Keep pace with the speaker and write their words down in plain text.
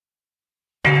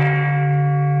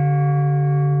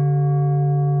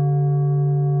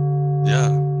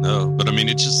mean,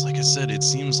 it's just, like I said, it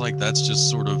seems like that's just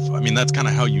sort of, I mean, that's kind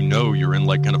of how you know you're in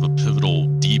like kind of a pivotal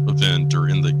deep event or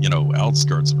in the, you know,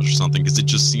 outskirts of it or something, because it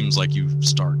just seems like you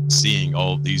start seeing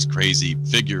all of these crazy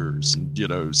figures and, you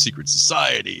know, secret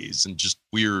societies and just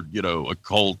weird, you know,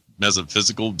 occult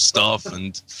metaphysical stuff.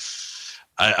 And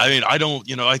I mean, I don't,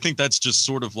 you know, I think that's just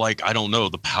sort of like, I don't know,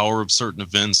 the power of certain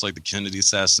events like the Kennedy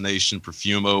assassination,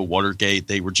 Profumo, Watergate.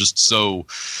 They were just so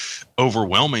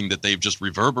overwhelming that they've just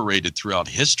reverberated throughout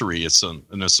history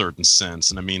in a certain sense.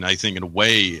 And I mean, I think in a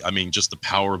way, I mean, just the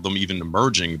power of them even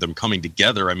emerging, them coming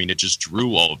together. I mean, it just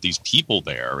drew all of these people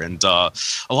there. And a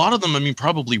lot of them, I mean,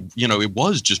 probably, you know, it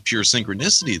was just pure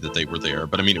synchronicity that they were there.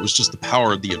 But I mean, it was just the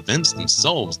power of the events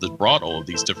themselves that brought all of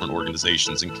these different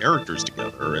organizations and characters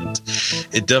together. And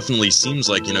it definitely seems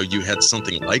like, you know, you had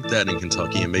something like that in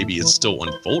Kentucky, and maybe it's still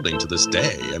unfolding to this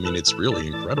day. I mean, it's really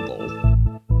incredible.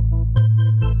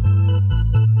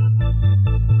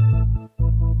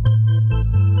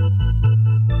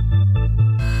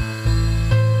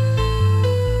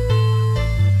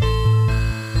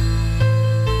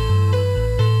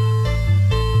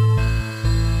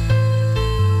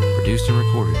 Produced and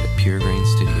recorded at Pure Grain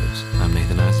Studios. I'm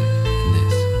Nathan Isaac, and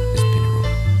this is Pennyroyal.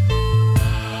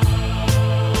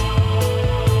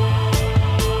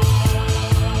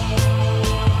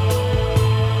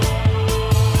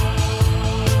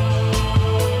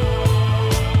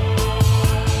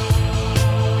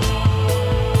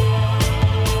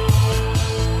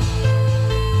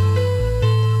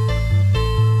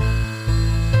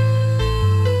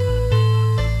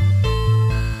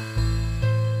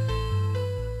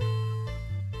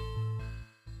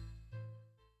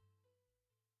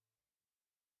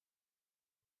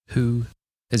 Who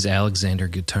is Alexander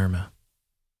Guterma?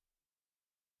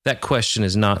 That question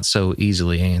is not so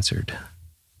easily answered.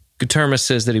 Guterma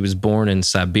says that he was born in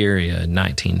Siberia in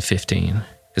 1915.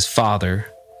 His father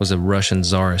was a Russian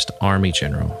Tsarist army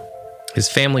general. His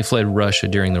family fled Russia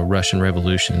during the Russian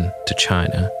Revolution to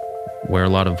China, where a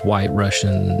lot of white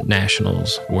Russian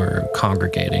nationals were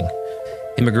congregating.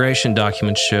 Immigration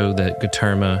documents show that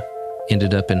Guterma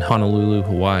ended up in Honolulu,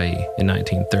 Hawaii in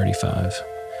 1935.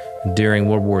 During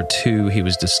World War II, he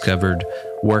was discovered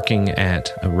working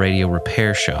at a radio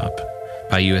repair shop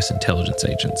by U.S. intelligence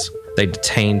agents. They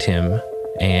detained him,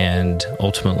 and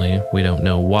ultimately, we don't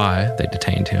know why they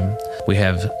detained him. We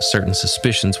have certain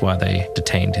suspicions why they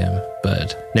detained him,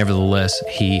 but nevertheless,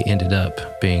 he ended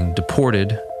up being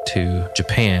deported to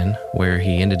Japan, where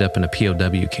he ended up in a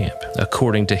POW camp.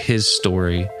 According to his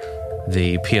story,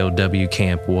 the POW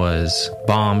camp was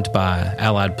bombed by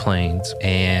Allied planes,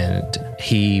 and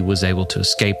he was able to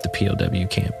escape the POW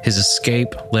camp. His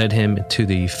escape led him to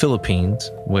the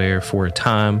Philippines, where for a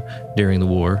time during the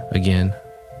war, again,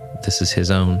 this is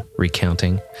his own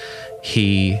recounting,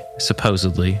 he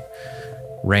supposedly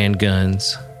ran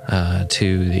guns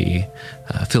to the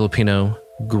Filipino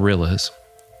guerrillas.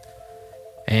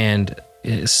 And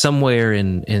somewhere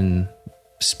in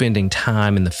spending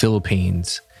time in the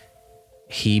Philippines,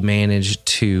 he managed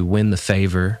to win the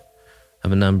favor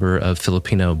of a number of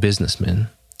Filipino businessmen.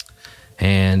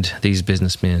 And these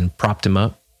businessmen propped him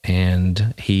up,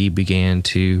 and he began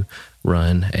to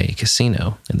run a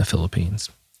casino in the Philippines.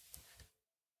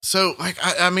 So, like,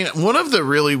 I mean, one of the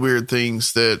really weird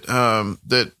things that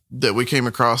that we came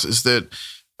across is that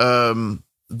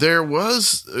there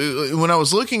was, when I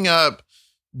was looking up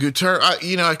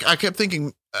Guterma, I kept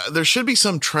thinking there should be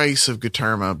some trace of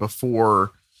Guterma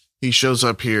before he shows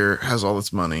up here, has all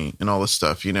this money and all this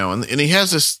stuff, and he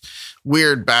has this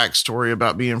weird backstory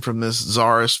about being from this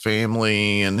Tsarist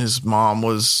family, and his mom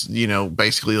was,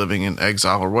 basically living in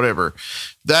exile or whatever.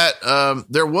 That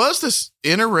there was this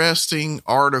interesting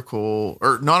article,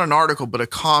 or not an article, but a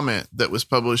comment that was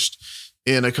published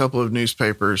in a couple of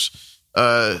newspapers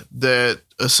that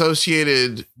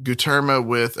associated Guterma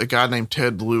with a guy named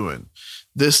Ted Lewin.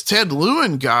 This Ted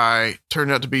Lewin guy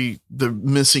turned out to be the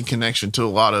missing connection to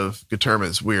a lot of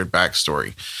Guterma's weird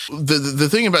backstory. The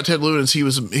thing about Ted Lewin is he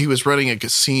was running a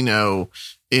casino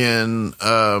in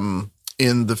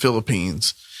the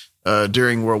Philippines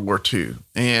during World War II,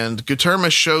 and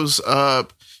Guterma shows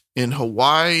up in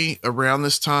Hawaii around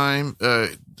this time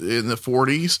in the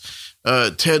 40s.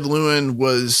 Ted Lewin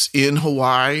was in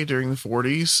Hawaii during the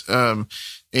 40s.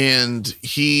 And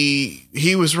he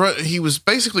was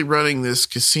basically running this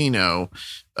casino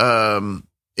in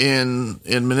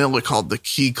Manila called the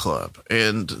Key Club,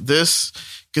 and this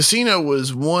casino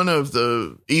was one of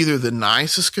either the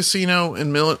nicest casino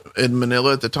in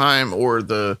Manila at the time, or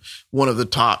one of the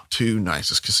top two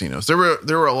nicest casinos. There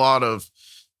were a lot of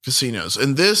casinos,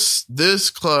 and this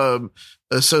club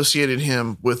associated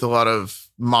him with a lot of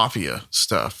mafia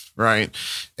stuff, right?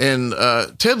 And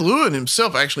Ted Lewin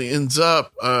himself actually ends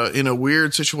up in a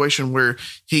weird situation where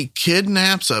he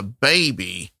kidnaps a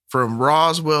baby from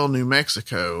Roswell, New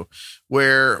Mexico,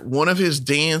 where one of his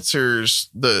dancers,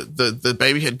 the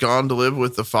baby had gone to live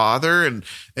with the father, and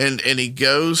he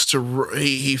goes to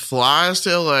he flies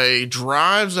to LA,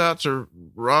 drives out to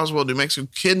Roswell, New Mexico,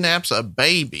 kidnaps a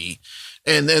baby,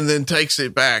 and then takes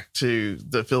it back to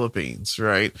the Philippines.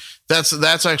 Right.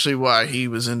 That's actually why he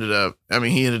ended up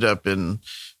in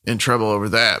trouble over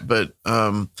that. But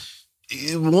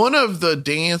one of the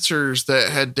dancers that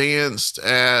had danced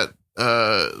at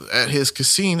his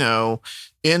casino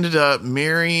ended up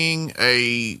marrying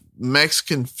a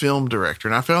Mexican film director.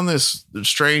 And I found this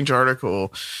strange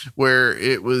article where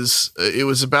it was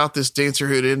about this dancer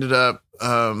who had ended up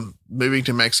moving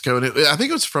to Mexico. And I think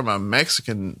it was from a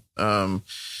Mexican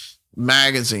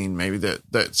magazine, maybe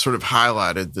that sort of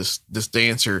highlighted this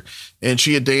dancer, and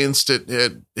she had danced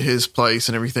at his place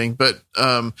and everything. But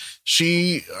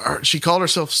she called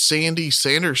herself Sandy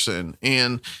Sanderson,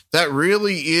 and that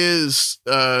really is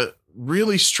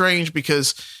really strange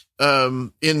because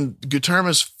in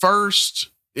Guterma's first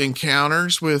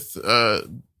encounters with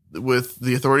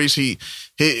the authorities, he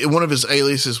one of his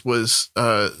aliases was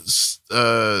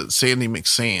Sandy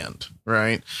McSand,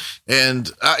 right?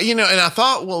 And and I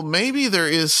thought, well, maybe there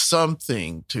is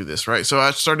something to this, right? So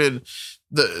I started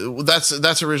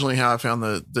that's originally how I found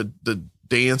the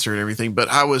dancer and everything, but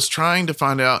I was trying to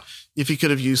find out if he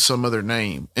could have used some other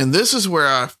name, and this is where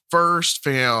I first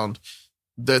found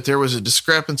that there was a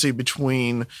discrepancy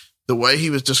between the way he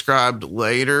was described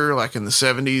later, like in the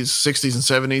 70s, 60s,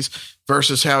 and 70s,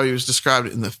 versus how he was described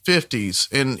in the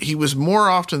 50s. And he was more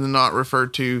often than not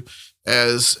referred to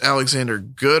as Alexander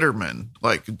Guterman,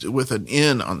 like with an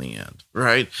N on the end,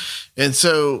 right? And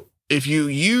so if you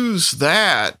use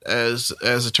that as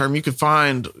a term, you could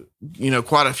find,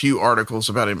 quite a few articles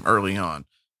about him early on.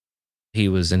 He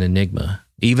was an enigma.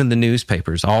 Even the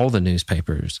newspapers, all the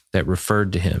newspapers that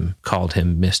referred to him called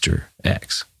him Mr.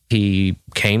 X. He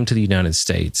came to the United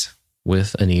States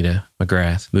with Anita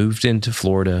McGrath, moved into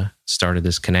Florida, started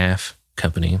this Canaf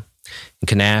company. And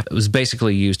Canaf was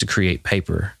basically used to create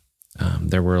paper.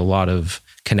 There were a lot of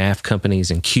Canaf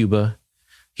companies in Cuba.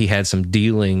 He had some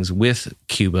dealings with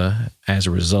Cuba as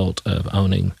a result of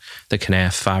owning the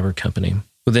Canaf Fiber Company.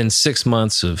 Within 6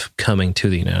 months of coming to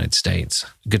the United States,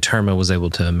 Guterma was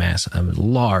able to amass a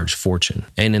large fortune.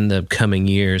 And in the coming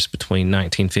years, between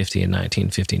 1950 and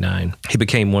 1959, he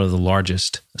became one of the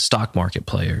largest stock market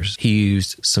players. He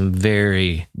used some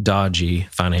very dodgy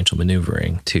financial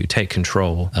maneuvering to take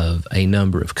control of a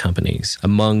number of companies.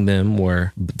 Among them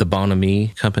were the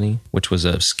Bonami Company, which was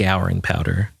a scouring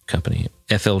powder company,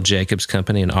 F.L. Jacobs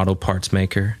Company, an auto parts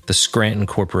maker, the Scranton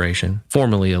Corporation,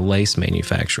 formerly a lace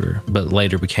manufacturer, but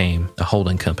later became a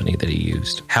holding company that he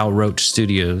used, Hal Roach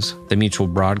Studios, the Mutual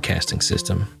Broadcasting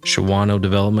System, Shawano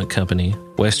Development Company,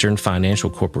 Western Financial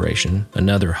Corporation,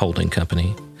 another holding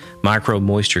company, Micro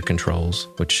Moisture Controls,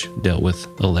 which dealt with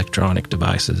electronic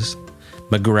devices,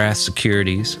 McGrath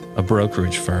Securities, a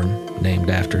brokerage firm named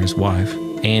after his wife,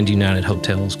 and United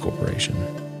Hotels Corporation.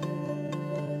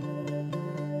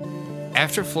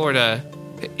 After Florida,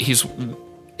 he's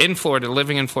in Florida,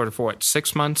 living in Florida for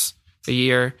 6 months, a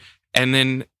year, and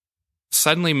then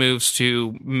suddenly moves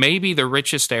to maybe the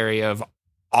richest area of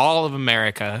all of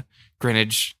America,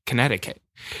 Greenwich, Connecticut.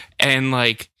 And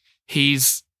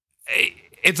it's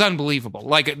unbelievable.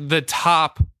 Like the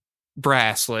top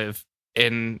brass live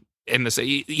in the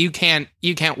city. You can't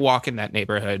walk in that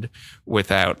neighborhood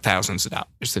without thousands of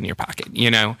dollars in your pocket.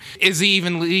 Is he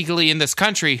even legally in this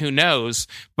country? Who knows?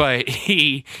 But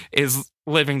he is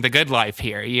living the good life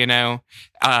here. He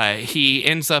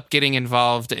ends up getting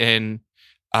involved in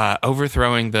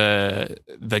overthrowing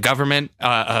the government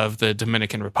of the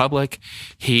Dominican Republic.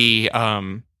 He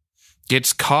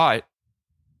gets caught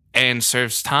and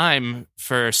serves time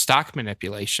for stock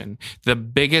manipulation. The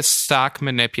biggest stock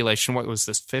manipulation, what was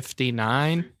this,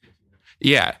 59?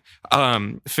 Yeah.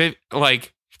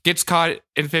 Gets caught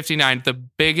in 59, the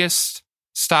biggest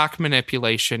stock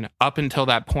manipulation up until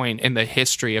that point in the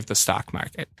history of the stock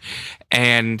market.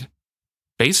 And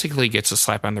basically gets a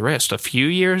slap on the wrist. A few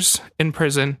years in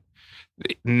prison,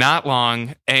 not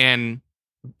long, and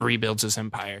rebuilds his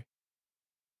empire.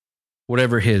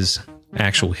 Whatever his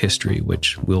actual history,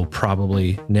 which we'll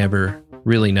probably never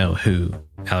really know who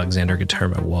Alexander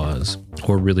Guterma was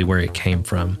or really where it came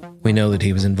from. We know that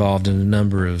he was involved in a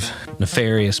number of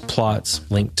nefarious plots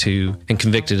linked to and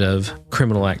convicted of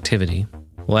criminal activity.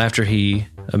 Well, after he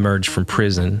emerged from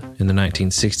prison in the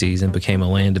 1960s and became a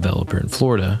land developer in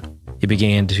Florida, he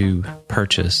began to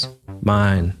purchase,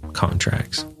 mine,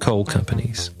 contracts, coal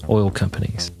companies, oil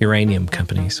companies, uranium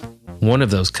companies. One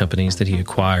of those companies that he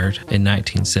acquired in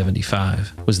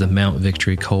 1975 was the Mount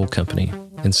Victory Coal Company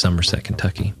in Somerset,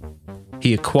 Kentucky.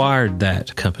 He acquired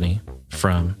that company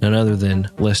from none other than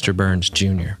Lester Burns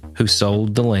Jr., who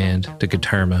sold the land to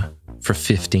Guterma for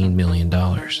 $15 million,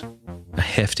 a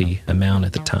hefty amount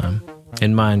at the time.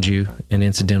 And mind you, an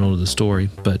incidental to the story,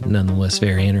 but nonetheless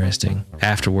very interesting,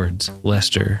 afterwards,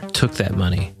 Lester took that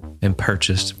money and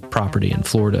purchased property in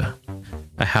Florida,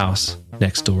 a house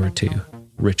next door to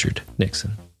Richard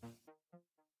Nixon.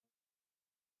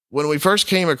 When we first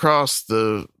came across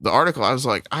the article, I was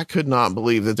like, I could not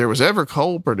believe that there was ever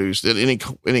coal produced in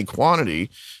any quantity.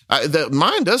 The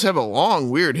mine does have a long,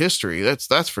 weird history.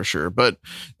 That's for sure. But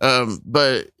your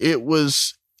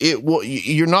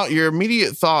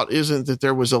immediate thought isn't that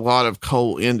there was a lot of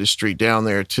coal industry down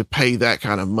there to pay that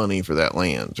kind of money for that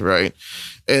land, right?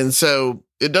 And so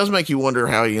it does make you wonder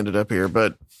how he ended up here.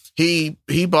 But he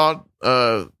bought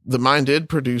the mine did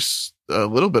produce a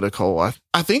little bit of coal.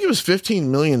 I think it was $15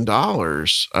 million,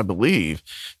 I believe.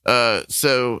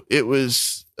 So it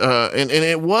was, and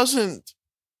it wasn't,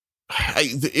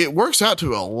 it works out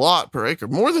to a lot per acre,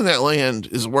 more than that land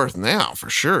is worth now for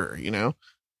sure, you know?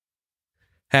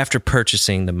 After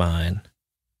purchasing the mine,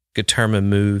 Guterma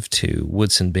moved to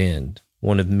Woodson Bend,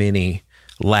 one of many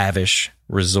lavish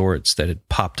resorts that had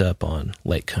popped up on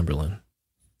Lake Cumberland.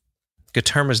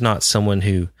 Guterma's not someone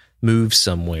who moves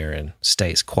somewhere and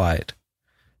stays quiet.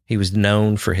 He was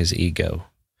known for his ego.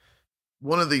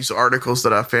 One of these articles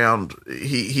that I found,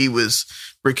 he was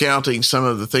recounting some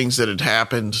of the things that had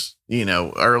happened, you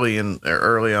know, early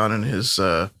on in his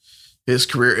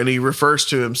career, and he refers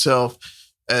to himself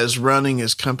as running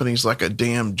his companies like a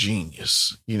damn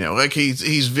genius. You know, like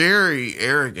he's very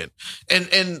arrogant,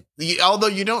 and although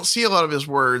you don't see a lot of his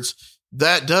words,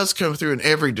 that does come through in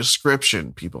every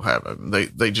description people have of him.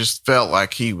 They just felt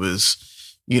like he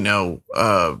was, you know,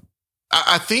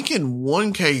 I think in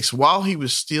one case, while he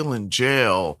was still in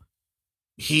jail,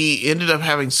 he ended up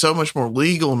having so much more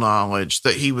legal knowledge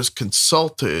that he was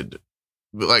consulted.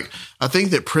 Like, I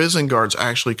think that prison guards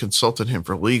actually consulted him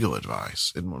for legal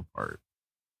advice in one part.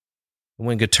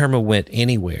 When Guterma went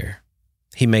anywhere,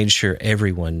 he made sure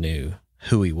everyone knew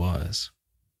who he was.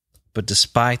 But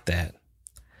despite that,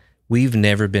 we've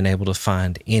never been able to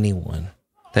find anyone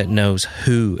that knows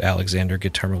who Alexander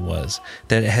Guterma was,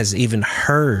 that has even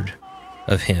heard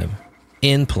of him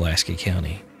in Pulaski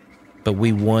County. But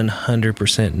we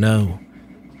 100% know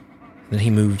that he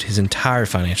moved his entire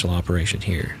financial operation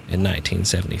here in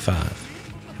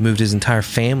 1975. He moved his entire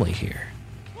family here.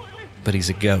 But he's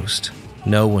a ghost.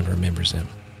 No one remembers him.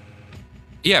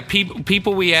 Yeah,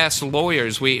 people we asked,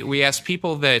 lawyers, we asked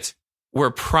people that were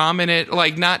prominent,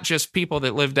 like not just people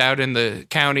that lived out in the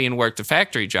county and worked a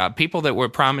factory job, people that were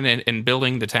prominent in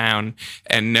building the town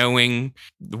and knowing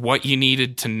what you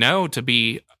needed to know to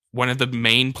be one of the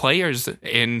main players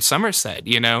in Somerset,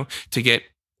 you know, to get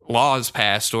laws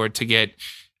passed or to get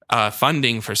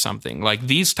funding for something. Like,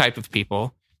 these type of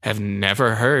people have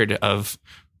never heard of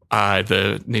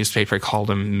the newspaper called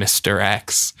him Mr.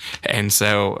 X. And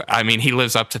so, I mean, he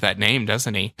lives up to that name,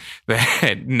 doesn't he?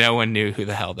 That no one knew who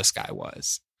the hell this guy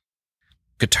was.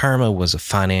 Guterma was a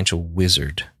financial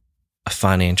wizard, a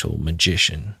financial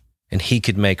magician, and he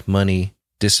could make money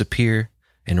disappear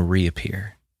and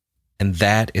reappear. And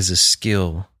that is a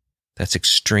skill that's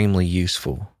extremely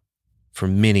useful for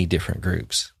many different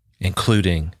groups,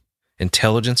 including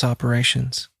intelligence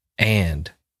operations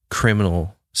and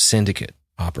criminal syndicate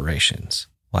operations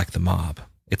like the mob.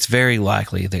 It's very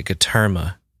likely that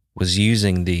Guterma was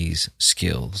using these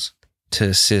skills to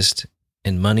assist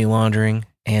in money laundering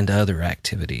and other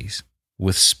activities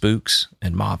with spooks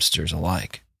and mobsters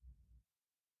alike.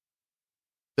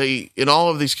 In all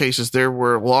of these cases, there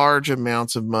were large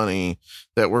amounts of money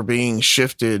that were being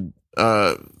shifted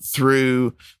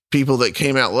through people that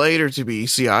came out later to be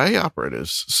CIA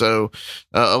operatives. So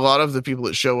a lot of the people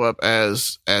that show up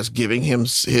as giving him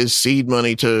his seed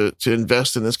money to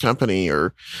invest in this company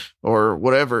or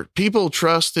whatever, people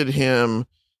trusted him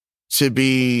to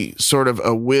be sort of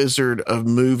a wizard of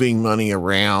moving money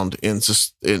around.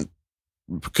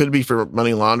 Could be for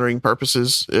money laundering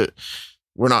purposes.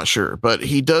 We're not sure, but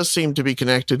he does seem to be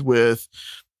connected with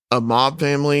a mob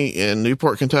family in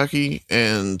Newport, Kentucky,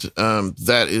 and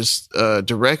that is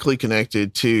directly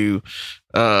connected to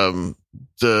Las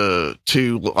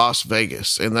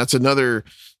Vegas. And that's another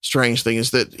strange thing,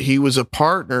 is that he was a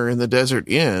partner in the Desert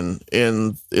Inn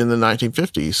in the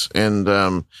 1950s,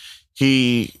 and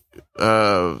he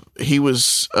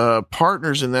was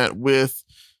partners in that with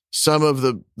some of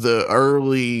the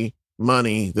early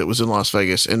money that was in Las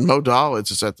Vegas, and Mo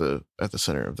Dalitz is at the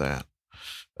center of that.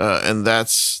 And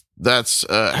that's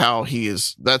how he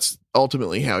is. That's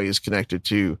ultimately how he is connected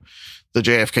to the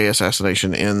JFK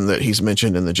assassination, in that he's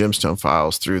mentioned in the Gemstone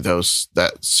Files through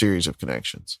that series of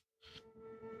connections.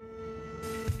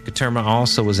 Guterma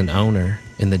also was an owner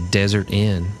in the Desert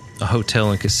Inn, a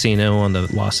hotel and casino on the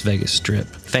Las Vegas Strip,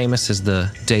 famous as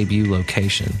the debut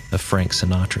location of Frank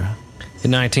Sinatra. In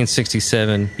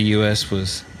 1967, the U.S.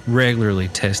 was regularly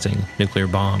testing nuclear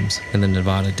bombs in the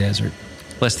Nevada desert,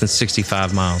 less than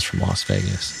 65 miles from Las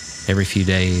Vegas. Every few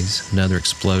days, another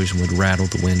explosion would rattle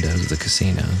the windows of the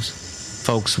casinos.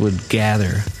 Folks would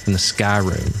gather in the Sky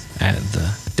Room at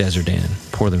the Desert Inn,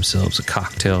 pour themselves a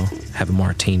cocktail, have a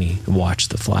martini, and watch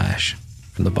the flash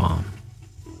from the bomb.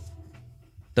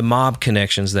 The mob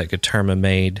connections that Guterma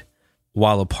made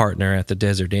while a partner at the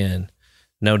Desert Inn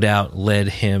no doubt led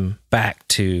him back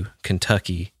to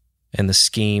Kentucky and the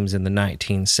schemes in the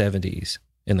 1970s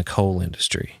in the coal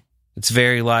industry. It's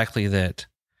very likely that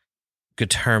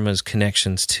Guterma's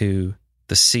connections to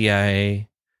the CIA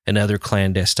and other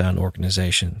clandestine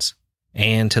organizations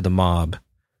and to the mob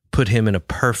put him in a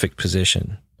perfect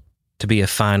position to be a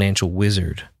financial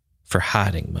wizard for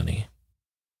hiding money.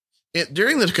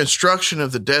 During the construction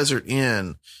of the Desert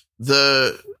Inn,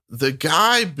 the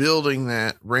guy building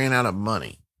that ran out of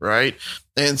money, right?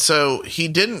 And so he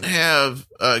didn't have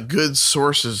good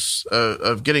sources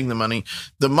of getting the money.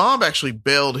 The mob actually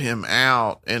bailed him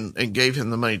out and gave him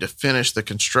the money to finish the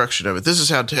construction of it. This is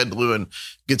how Ted Lewin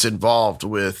gets involved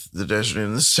with the Desert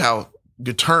Inn. This is how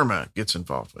Guterma gets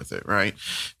involved with it, right?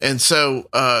 And so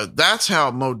that's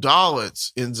how Mo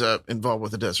Dalitz ends up involved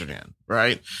with the Desert Inn,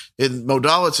 right? And Mo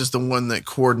Dalitz is the one that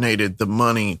coordinated the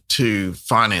money to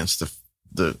finance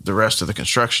the rest of the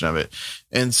construction of it.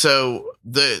 And so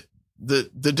the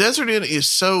Desert Inn is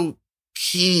so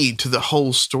key to the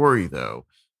whole story, though.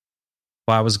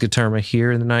 Why was Guterma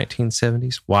here in the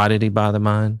 1970s? Why did he buy the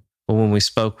mine? Well, when we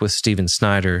spoke with Stephen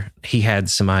Snyder, he had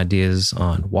some ideas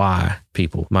on why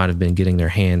people might have been getting their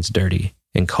hands dirty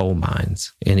in coal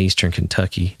mines in eastern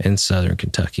Kentucky and southern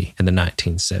Kentucky in the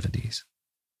 1970s.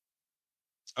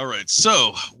 All right.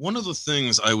 So one of the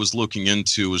things I was looking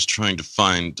into was trying to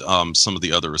find some of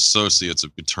the other associates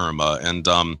of Guterma. And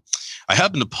I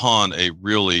happened upon a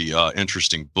really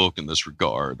interesting book in this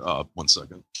regard. One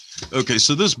second. Okay.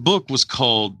 So this book was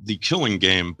called The Killing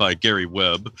Game by Gary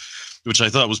Webb, which I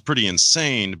thought was pretty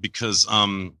insane because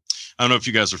I don't know if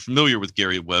you guys are familiar with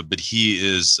Gary Webb, but he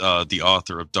is the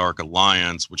author of Dark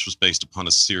Alliance, which was based upon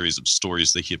a series of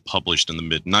stories that he had published in the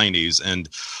mid-90s. And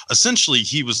essentially,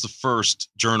 he was the first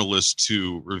journalist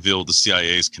to reveal the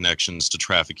CIA's connections to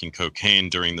trafficking cocaine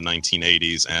during the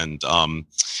 1980s and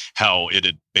how it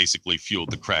had basically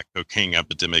fueled the crack cocaine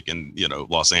epidemic in,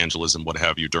 Los Angeles and what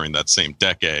have you during that same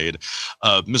decade.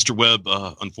 Mr. Webb,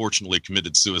 unfortunately,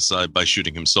 committed suicide by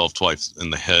shooting himself twice in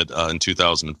the head in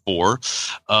 2004.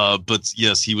 But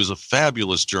yes, he was a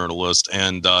fabulous journalist.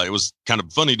 And it was kind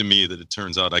of funny to me that it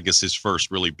turns out, I guess his first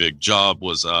really big job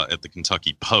was at the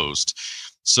Kentucky Post.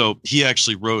 So he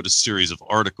actually wrote a series of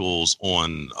articles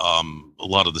on a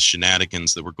lot of the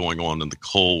shenanigans that were going on in the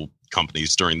coal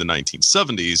companies during the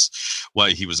 1970s,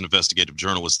 why he was an investigative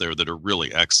journalist there, that are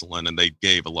really excellent. And they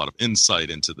gave a lot of insight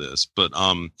into this. But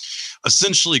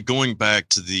essentially going back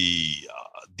to the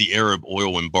Arab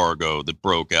oil embargo that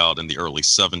broke out in the early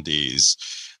 70s,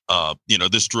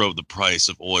 this drove the price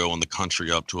of oil in the country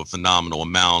up to a phenomenal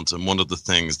amount. And one of the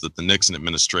things that the Nixon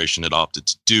administration had opted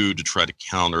to do to try to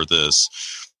counter this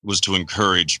was to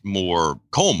encourage more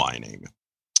coal mining.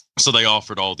 So they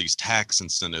offered all these tax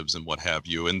incentives and what have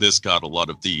you. And this got a lot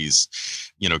of these,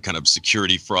 kind of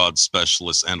security fraud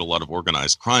specialists and a lot of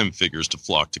organized crime figures to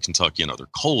flock to Kentucky and other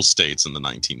coal states in the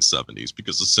 1970s,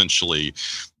 because essentially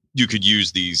you could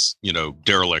use these,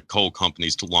 derelict coal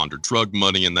companies to launder drug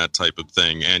money and that type of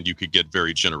thing. And you could get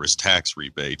very generous tax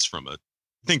rebates from it.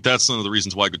 I think that's one of the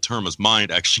reasons why Guterma's mine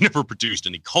actually never produced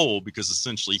any coal, because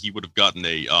essentially he would have gotten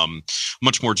a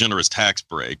much more generous tax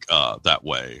break that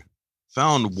way.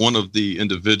 Found one of the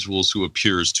individuals who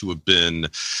appears to have been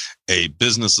a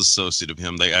business associate of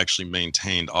him. They actually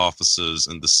maintained offices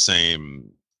in the same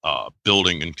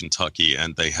building in Kentucky,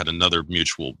 and they had another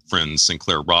mutual friend,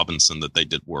 Sinclair Robinson, that they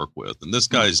did work with. And this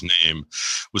guy's name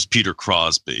was Peter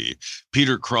Crosby.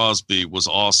 Peter Crosby was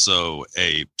also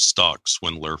a stock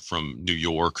swindler from New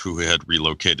York who had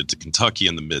relocated to Kentucky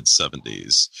in the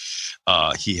mid-70s.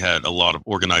 He had a lot of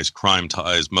organized crime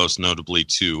ties, most notably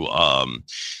to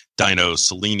Dino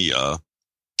Selenia,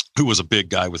 who was a big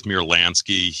guy with Mir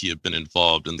Lansky. He had been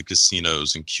involved in the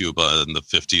casinos in Cuba in the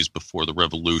 50s before the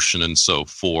revolution and so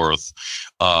forth.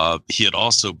 He had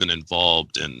also been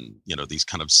involved in, these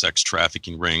kind of sex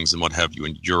trafficking rings and what have you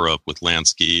in Europe with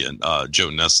Lansky and Joe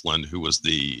Neslin, who was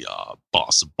the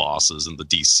boss of bosses in the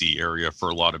DC area for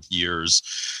a lot of years.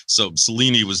 So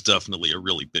Cellini was definitely a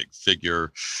really big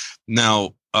figure.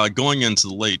 Now, going into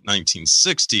the late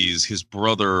 1960s, his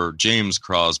brother James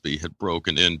Crosby had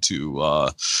broken into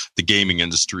the gaming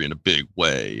industry in a big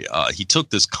way. He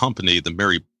took this company, the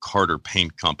Mary Carter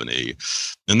Paint Company,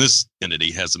 and this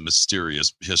entity has a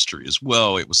mysterious history as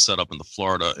well. It was set up in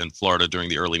Florida during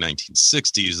the early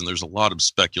 1960s, and there's a lot of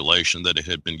speculation that it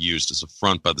had been used as a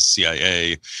front by the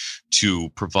CIA to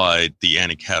provide the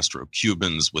anti-Castro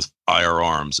Cubans with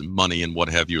firearms and money and what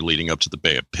have you leading up to the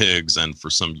Bay of Pigs and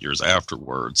for some years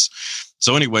afterwards.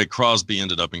 So anyway, Crosby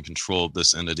ended up in control of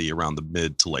this entity around the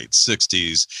mid to late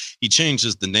 60s. He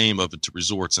changes the name of it to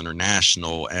Resorts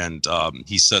International, and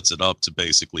he sets it up to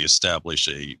basically establish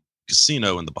a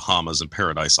casino in the Bahamas and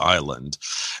Paradise Island.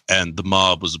 And the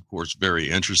mob was, of course, very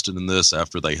interested in this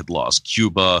after they had lost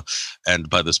Cuba. And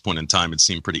by this point in time, it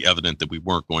seemed pretty evident that we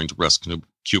weren't going to rescue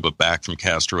Cuba back from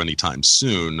Castro anytime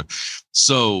soon.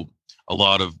 So a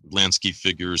lot of Lansky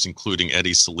figures, including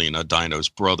Eddie Salina, Dino's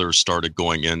brother, started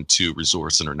going into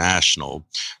Resorts International.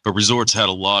 But Resorts had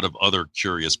a lot of other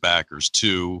curious backers,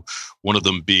 too, one of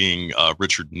them being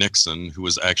Richard Nixon, who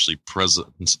was actually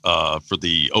present for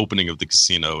the opening of the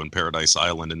casino in Paradise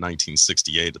Island in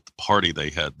 1968 at the party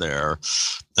they had there.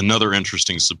 Another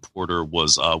interesting supporter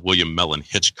was William Mellon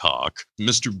Hitchcock.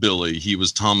 Mr. Billy, he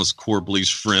was Thomas Corbley's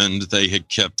friend. They had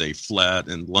kept a flat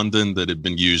in London that had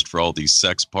been used for all these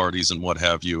sex parties and what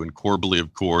have you. And Corbley,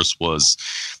 of course, was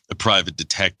a private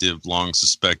detective, long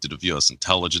suspected of U.S.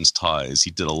 intelligence ties.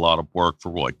 He did a lot of work for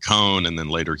Roy Cohn, and then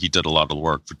later he did a lot of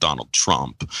work for Donald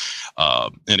Trump.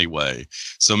 Anyway,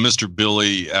 so Mr.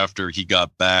 Billy, after he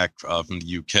got back from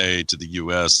the UK to the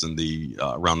U.S. in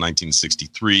around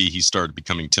 1963, he started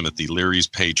becoming Timothy Leary's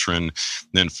patron.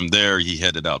 Then from there, he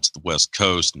headed out to the West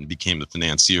Coast and became the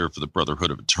financier for the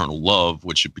Brotherhood of Eternal Love,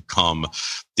 which had become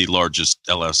the largest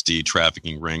LSD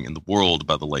trafficking ring in the world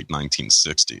by the late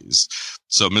 1960s.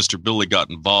 So Mr. Billy got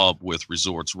involved with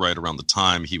Resorts right around the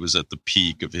time he was at the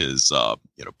peak of his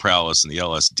prowess in the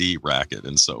LSD racket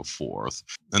and so forth.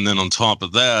 And then on top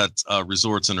of that,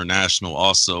 Resorts International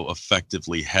also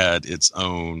effectively had its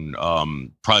own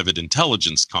private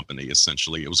intelligence company,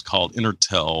 essentially. It was called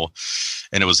Intertel,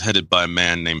 and it was headed by a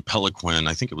man named Pelequin.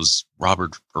 I think it was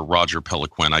Robert or Roger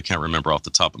Pelequin. I can't remember off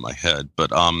the top of my head,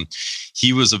 but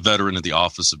he was a veteran of the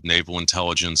Office of Naval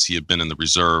Intelligence. He had been in the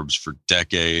reserves for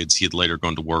decades. He had later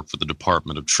gone to work for the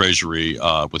Department of Treasury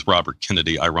with Robert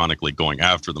Kennedy, ironically going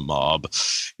after the mob.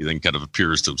 He then kind of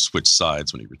appears to have switched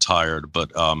sides when he retired.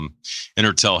 But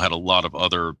Intertel had a lot of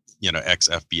other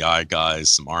ex-FBI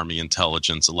guys, some Army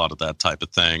intelligence, a lot of that type of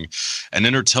thing. And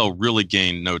Intertel really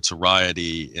gained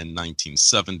notoriety in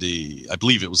 1970. I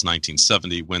believe it was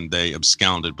 1970 when they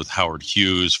absconded with Howard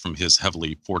Hughes from his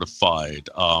heavily fortified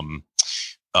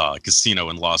casino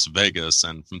in Las Vegas.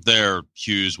 And from there,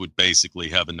 Hughes would basically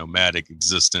have a nomadic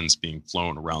existence, being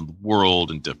flown around the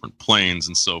world in different planes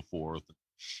and so forth.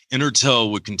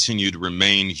 Intertel would continue to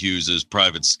remain Hughes's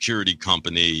private security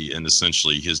company and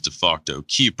essentially his de facto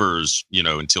keepers,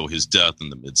 until his death in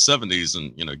the mid-70s.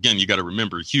 And, again, you got to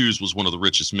remember Hughes was one of the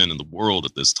richest men in the world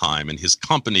at this time, and his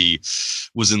company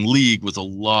was in league with a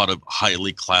lot of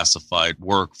highly classified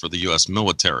work for the U.S.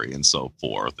 military and so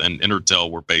forth. And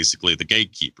Intertel were basically the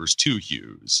gatekeepers to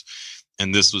Hughes.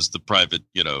 And this was the private,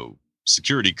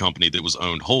 security company that was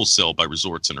owned wholesale by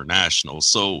Resorts International.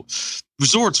 So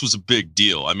Resorts was a big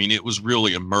deal. I mean, it was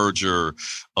really a merger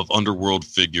of underworld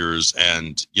figures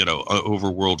and,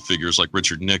 overworld figures like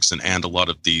Richard Nixon and a lot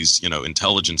of these,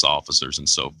 intelligence officers and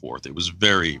so forth. It was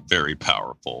very, very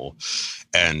powerful.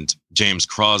 And James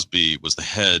Crosby was the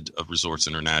head of Resorts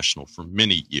International for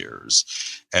many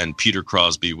years. And Peter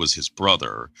Crosby was his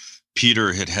brother.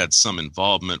 Peter had had some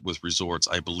involvement with Resorts,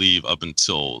 I believe, up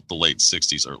until the late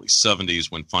 60s, early 70s,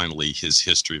 when finally his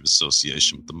history of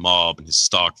association with the mob and his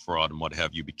stock fraud and what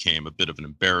have you became a bit of an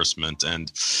embarrassment. And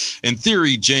in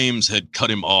theory, James had cut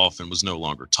him off and was no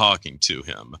longer talking to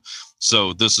him.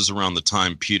 So this is around the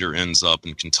time Peter ends up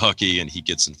in Kentucky and he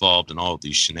gets involved in all of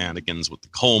these shenanigans with the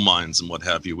coal mines and what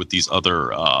have you with these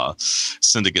other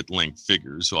syndicate-linked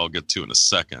figures who I'll get to in a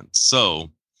second. So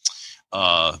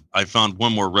I found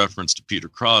one more reference to Peter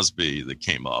Crosby that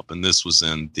came up, and this was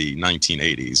in the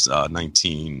 1980s,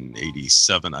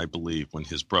 1987, I believe, when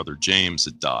his brother James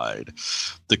had died.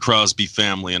 The Crosby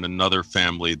family and another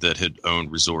family that had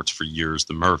owned resorts for years,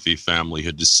 the Murphy family,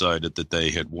 had decided that they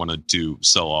had wanted to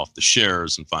sell off the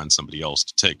shares and find somebody else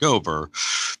to take over.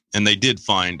 And they did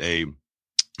find a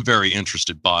very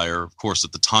interested buyer. Of course,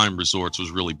 at the time, resorts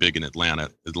was really big in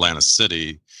Atlantic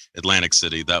City.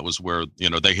 That was where,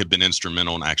 they had been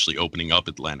instrumental in actually opening up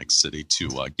Atlantic City to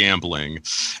gambling.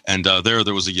 And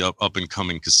there was a up and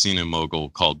coming casino mogul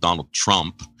called Donald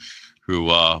Trump, who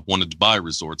wanted to buy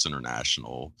Resorts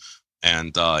International.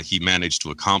 And he managed to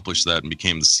accomplish that and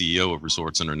became the CEO of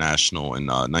Resorts International in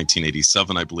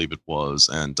 1987, I believe it was.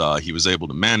 And he was able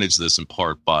to manage this in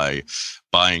part by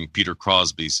buying Peter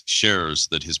Crosby's shares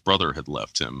that his brother had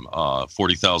left him,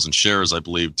 40,000 shares, I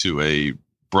believe, to a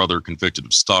brother convicted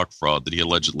of stock fraud that he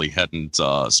allegedly hadn't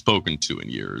spoken to in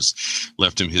years.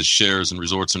 Left him his shares in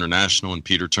Resorts International, and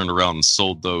Peter turned around and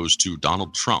sold those to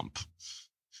Donald Trump.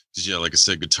 Yeah, like I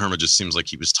said, Guterma just seems like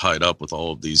he was tied up with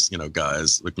all of these,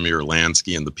 guys like Meyer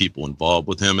Lansky and the people involved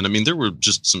with him. And I mean, there were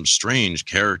just some strange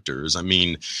characters. I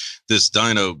mean, this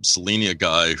Dino Selenia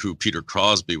guy who Peter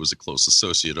Crosby was a close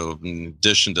associate of, in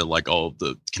addition to like all of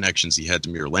the connections he had to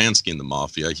Meyer Lansky and the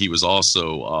mafia, he was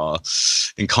also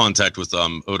in contact with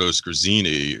Odo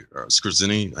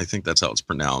Skorzeny, I think that's how it's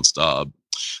pronounced,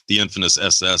 the infamous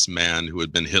SS man who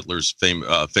had been Hitler's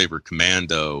favorite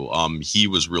commando. He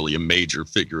was really a major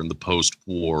figure in the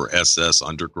post-war SS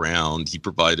underground. He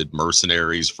provided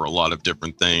mercenaries for a lot of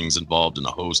different things, involved in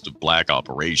a host of black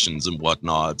operations and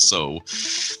whatnot. So,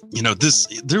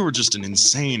 there were just an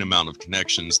insane amount of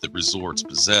connections that resorts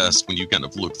possessed when you kind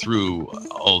of look through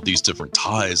all of these different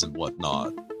ties and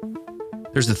whatnot.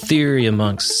 There's a theory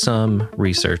amongst some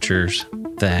researchers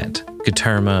that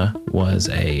Guterma was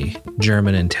a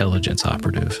German intelligence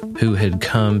operative who had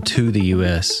come to the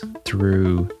U.S.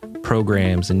 through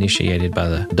programs initiated by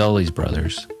the Dulles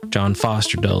brothers. John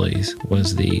Foster Dulles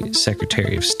was the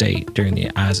Secretary of State during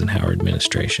the Eisenhower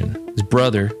administration. His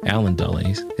brother, Alan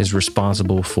Dulles, is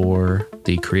responsible for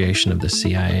the creation of the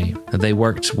CIA. They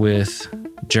worked with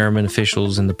German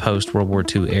officials in the post-World War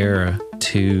II era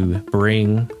to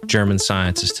bring German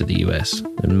scientists to the U.S.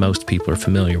 And most people are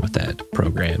familiar with that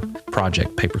program,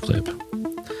 Project Paperclip.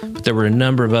 But there were a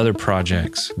number of other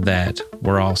projects that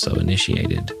were also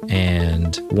initiated.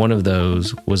 And one of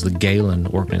those was the Gehlen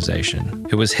Organization.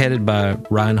 It was headed by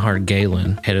Reinhard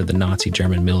Gehlen, head of the Nazi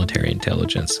German military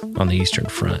intelligence on the Eastern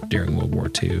Front during World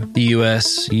War II. The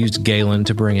U.S. used Gehlen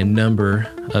to bring a number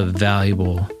of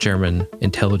valuable German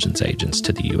intelligence agents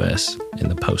to the U.S. in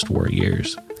the post-war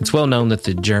years. It's well known that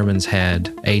the Germans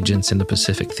had agents in the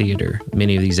Pacific Theater.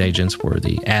 Many of these agents were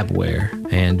the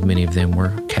Abwehr, and many of them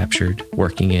were captured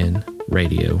working in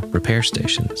radio repair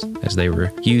stations as they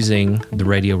were using the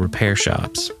radio repair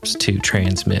shops to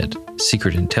transmit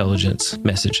secret intelligence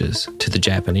messages to the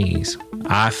Japanese.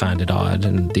 I find it odd,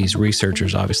 and these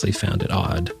researchers obviously found it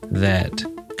odd, that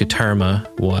Guterma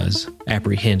was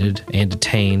apprehended and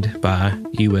detained by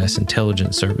U.S.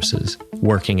 intelligence services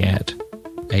working at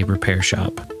a repair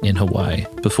shop in Hawaii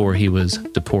before he was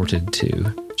deported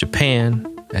to Japan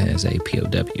as a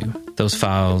POW. Those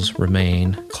files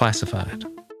remain classified.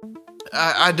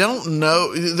 I don't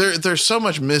know. There's so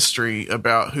much mystery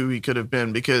about who he could have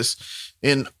been, because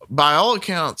by all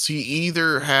accounts, he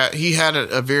had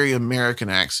a very American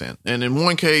accent. And in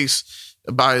one case,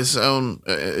 in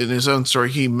his own story,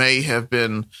 he may have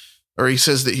been, or he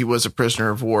says that he was a prisoner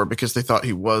of war because they thought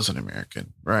he was an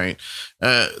American, right?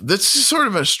 That's sort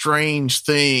of a strange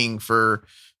thing for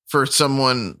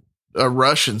someone, a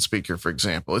Russian speaker, for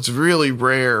example. It's really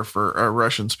rare for a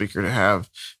Russian speaker to have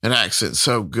an accent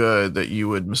so good that you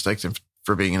would mistake them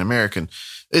for being an American.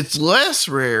 It's less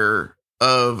rare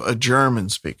of a German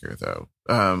speaker, though,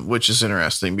 which is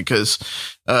interesting because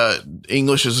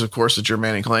English is, of course, a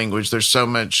Germanic language. There's so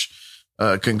much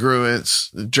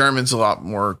congruence. German's a lot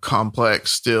more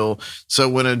complex still. So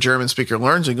when a German speaker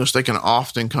learns English, they can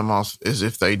often come off as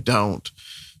if they don't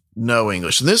know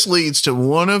English. And this leads to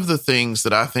one of the things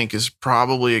that I think is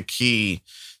probably a key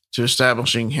to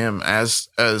establishing him as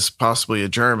possibly a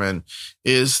German,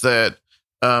 is that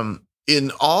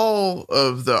in all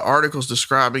of the articles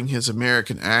describing his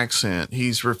American accent,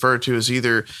 he's referred to as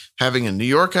either having a New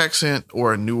York accent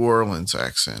or a New Orleans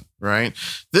accent, right?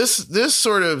 This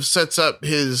sort of sets up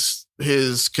his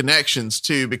connections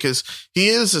too, because he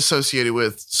is associated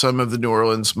with some of the New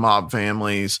Orleans mob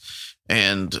families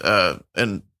and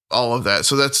all of that.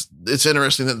 So it's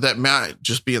interesting that might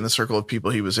just be in the circle of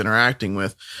people he was interacting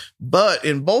with. But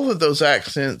in both of those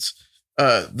accents,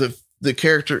 the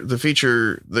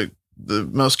the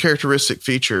most characteristic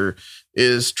feature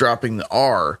is dropping the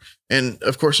R. And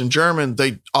of course, in German,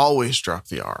 they always drop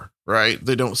the R, right?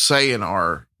 They don't say an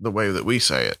R the way that we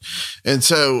say it. And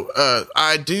so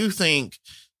I do think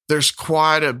there's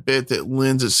quite a bit that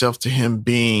lends itself to him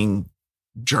being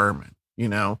German, you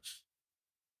know?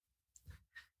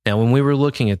 Now, when we were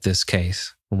looking at this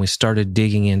case, when we started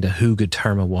digging into who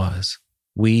Guterma was,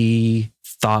 we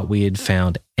thought we had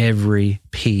found every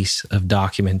piece of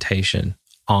documentation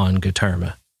on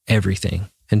Guterma, everything.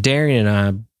 And Darian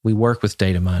and I, we work with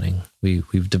data mining.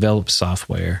 We've developed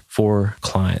software for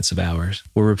clients of ours.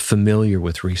 We're familiar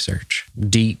with research,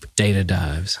 deep data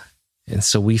dives. And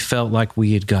so we felt like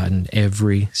we had gotten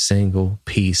every single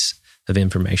piece of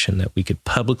information that we could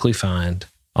publicly find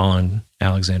on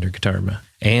Alexander Guterma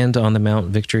and on the Mount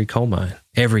Victory coal mine.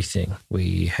 Everything.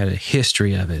 We had a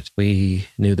history of it. We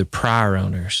knew the prior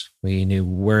owners. We knew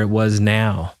where it was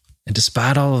now. And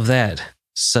despite all of that,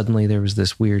 suddenly there was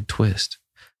this weird twist.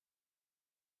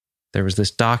 There was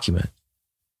this document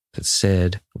that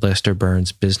said Lester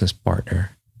Burns' business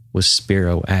partner was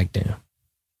Spiro Agnew.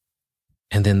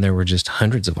 And then there were just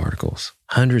hundreds of articles,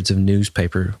 hundreds of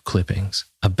newspaper clippings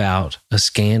about a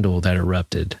scandal that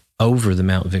erupted over the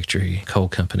Mount Victory Coal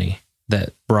Company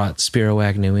that brought Spiro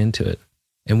Agnew into it.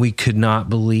 And we could not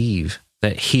believe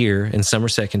that here in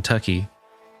Somerset, Kentucky,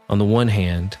 on the one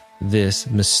hand, this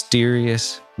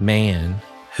mysterious man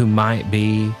who might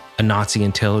be a Nazi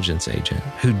intelligence agent,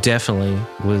 who definitely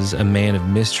was a man of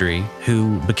mystery,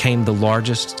 who became the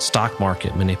largest stock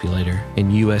market manipulator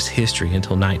in U.S. history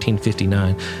until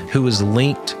 1959, who was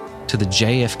linked to the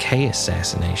JFK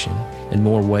assassination in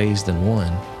more ways than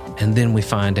one. And then we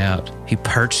find out he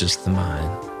purchased the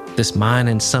mine, this mine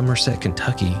in Somerset,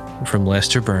 Kentucky, from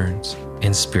Lester Burns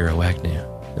and Spiro Agnew.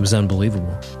 It was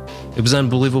unbelievable. It was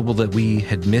unbelievable that we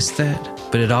had missed that,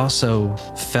 but it also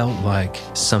felt like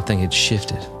something had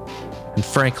shifted. And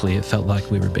frankly, it felt like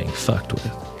we were being fucked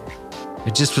with.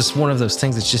 It just was one of those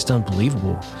things that's just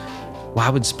unbelievable. Why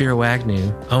would Spiro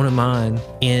Agnew own a mine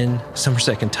in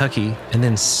Somerset, Kentucky, and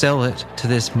then sell it to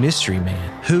this mystery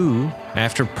man who,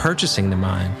 after purchasing the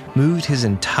mine, moved his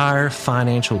entire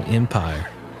financial empire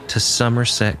to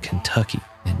Somerset, Kentucky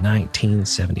in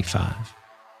 1975?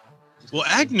 Well,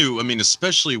 Agnew, I mean,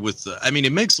 especially with,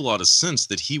 it makes a lot of sense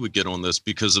that he would get on this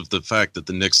because of the fact that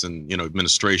the Nixon,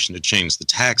 administration had changed the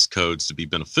tax codes to be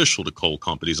beneficial to coal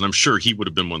companies. And I'm sure he would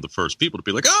have been one of the first people to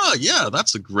be like, yeah,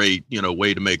 that's a great,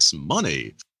 way to make some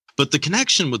money. But the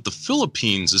connection with the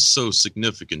Philippines is so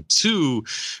significant, too,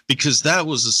 because that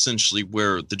was essentially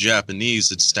where the Japanese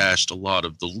had stashed a lot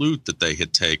of the loot that they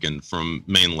had taken from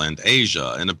mainland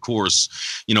Asia. And of course,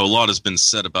 a lot has been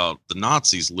said about the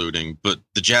Nazis looting, but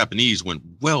the Japanese went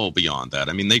well beyond that.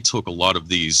 I mean, they took a lot of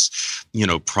these,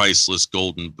 priceless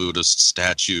golden Buddhist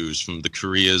statues from the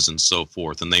Koreas and so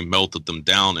forth, and they melted them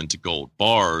down into gold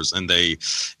bars, and they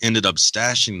ended up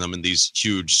stashing them in these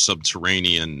huge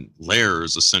subterranean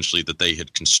lairs, essentially, that they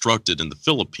had constructed in the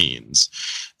Philippines.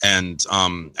 And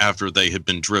after they had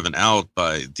been driven out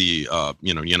by the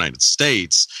United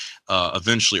States,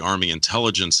 eventually Army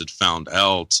intelligence had found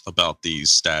out about these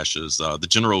stashes. The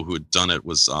general who had done it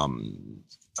was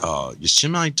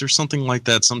Yoshimite or something like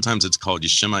that. Sometimes it's called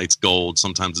Yoshimite's gold.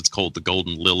 Sometimes it's called the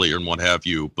Golden Lily and what have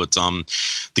you. But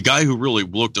the guy who really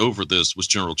looked over this was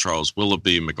General Charles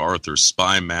Willoughby, MacArthur's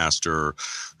spy master,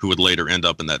 who would later end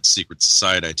up in that secret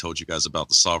society I told you guys about,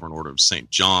 the Sovereign Order of St.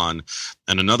 John.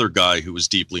 And another guy who was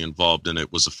deeply involved in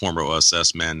it was a former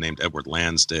OSS man named Edward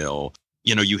Lansdale.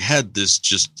 You had this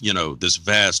this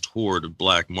vast hoard of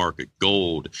black market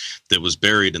gold that was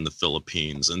buried in the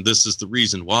Philippines. And this is the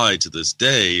reason why, to this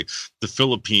day, the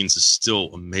Philippines is still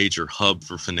a major hub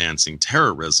for financing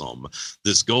terrorism.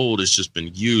 This gold has just been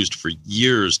used for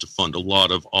years to fund a lot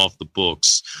of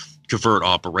off-the-books covert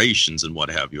operations and what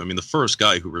have you. I mean, the first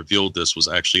guy who revealed this was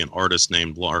actually an artist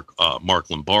named Mark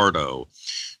Lombardo,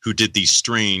 who did these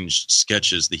strange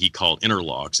sketches that he called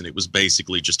interlocks. And it was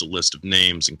basically just a list of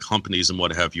names and companies and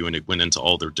what have you. And it went into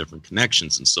all their different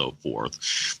connections and so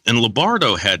forth. And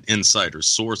Lombardo had insider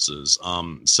sources,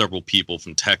 several people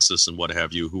from Texas and what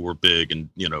have you, who were big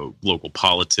in, local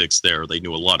politics there. They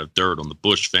knew a lot of dirt on the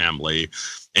Bush family.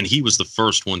 And he was the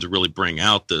first one to really bring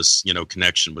out this,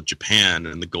 connection with Japan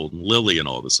and the Golden Lily and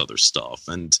all this other stuff.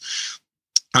 And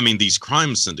I mean, these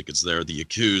crime syndicates there, the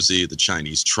Yakuza, the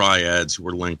Chinese triads who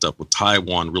were linked up with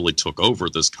Taiwan, really took over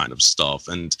this kind of stuff.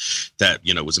 And that,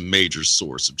 was a major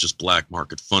source of just black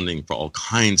market funding for all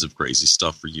kinds of crazy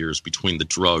stuff for years between the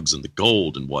drugs and the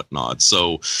gold and whatnot.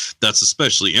 So that's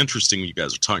especially interesting when you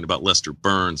guys are talking about Lester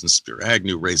Burns and Spiro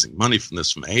Agnew raising money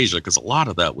from Asia, because a lot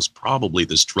of that was probably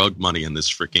this drug money and this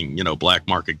freaking, black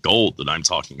market gold that I'm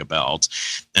talking about.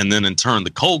 And then in turn,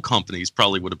 the coal companies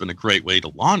probably would have been a great way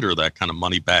to launder that kind of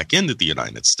money back into the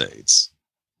United States.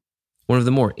 One of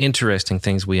the more interesting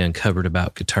things we uncovered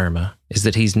about Guterma is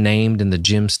that he's named in the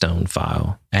Gemstone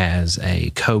file as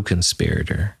a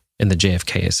co-conspirator in the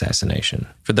JFK assassination.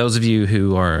 For those of you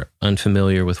who are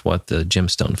unfamiliar with what the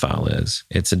Gemstone file is,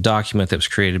 it's a document that was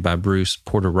created by Bruce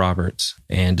Porter Roberts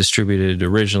and distributed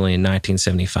originally in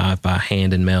 1975 by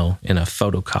hand and mail in a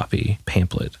photocopy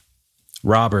pamphlet.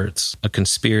 Roberts, a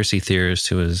conspiracy theorist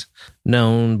who is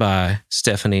known by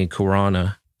Stephanie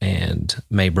Corona and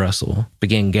Mae Brussel,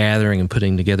 began gathering and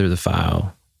putting together the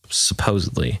file,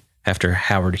 supposedly, after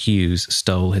Howard Hughes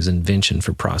stole his invention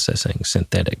for processing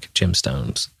synthetic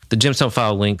gemstones. The Gemstone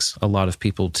file links a lot of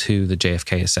people to the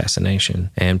JFK assassination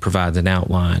and provides an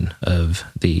outline of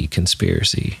the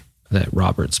conspiracy that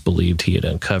Roberts believed he had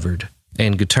uncovered.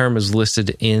 And Guterma is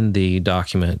listed in the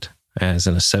document as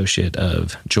an associate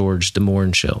of George de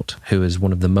Mohrenschildt, who is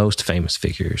one of the most famous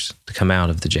figures to come out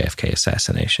of the JFK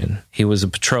assassination. He was a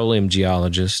petroleum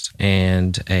geologist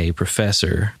and a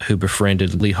professor who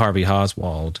befriended Lee Harvey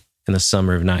Oswald in the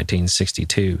summer of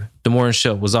 1962. De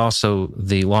Mohrenschildt was also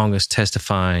the longest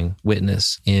testifying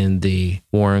witness in the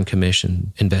Warren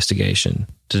Commission investigation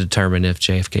to determine if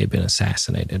JFK had been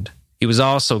assassinated. He was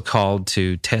also called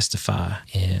to testify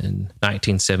in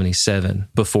 1977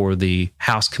 before the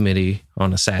House Committee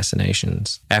on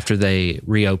Assassinations after they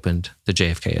reopened the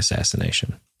JFK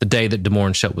assassination. The day that de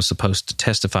Mohrenschildt was supposed to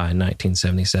testify in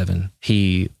 1977,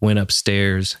 he went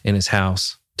upstairs in his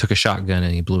house, took a shotgun,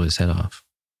 and he blew his head off.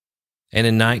 And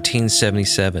in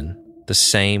 1977, the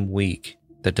same week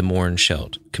that de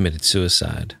Mohrenschildt committed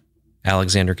suicide,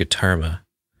 Alexander Guterma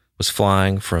was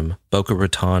flying from Boca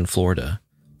Raton, Florida,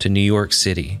 to New York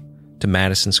City, to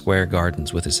Madison Square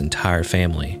Gardens with his entire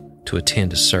family to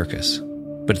attend a circus.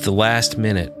 But at the last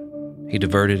minute, he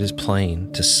diverted his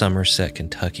plane to Somerset,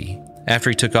 Kentucky.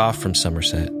 After he took off from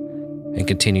Somerset and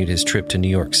continued his trip to New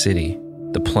York City,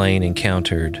 the plane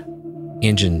encountered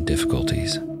engine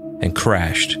difficulties and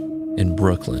crashed in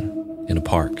Brooklyn in a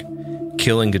park,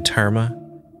 killing Guterma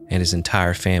and his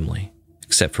entire family,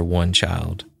 except for one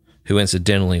child, who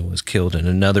incidentally was killed in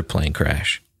another plane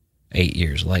crash 8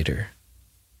 years later.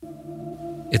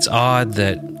 It's odd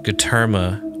that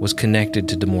Guterma was connected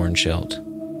to de Mohrenschildt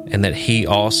and that he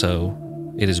also,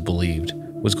 it is believed,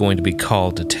 was going to be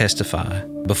called to testify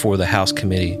before the House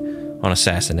Committee on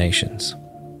Assassinations.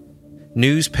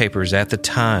 Newspapers at the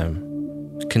time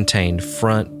contained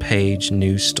front-page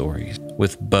news stories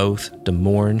with both de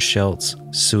Mohrenschildt's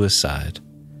suicide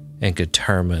and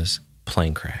Guterma's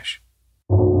plane crash.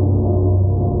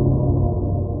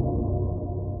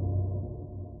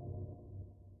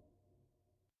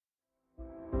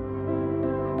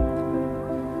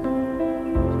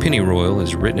 Pennyroyal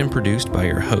is written and produced by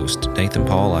your host, Nathan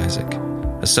Paul Isaac.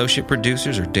 Associate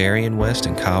producers are Darian West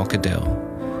and Kyle Cadell.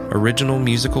 Original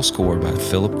musical score by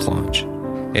Philip Claunch.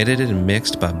 Edited and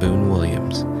mixed by Boone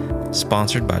Williams.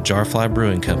 Sponsored by Jarfly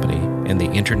Brewing Company and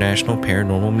the International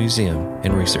Paranormal Museum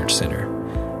and Research Center.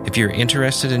 If you're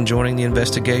interested in joining the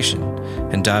investigation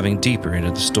and diving deeper into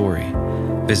the story,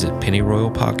 visit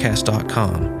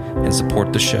pennyroyalpodcast.com and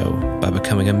support the show by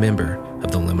becoming a member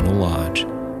of the Liminal Lodge.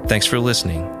 Thanks for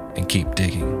listening and keep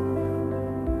digging.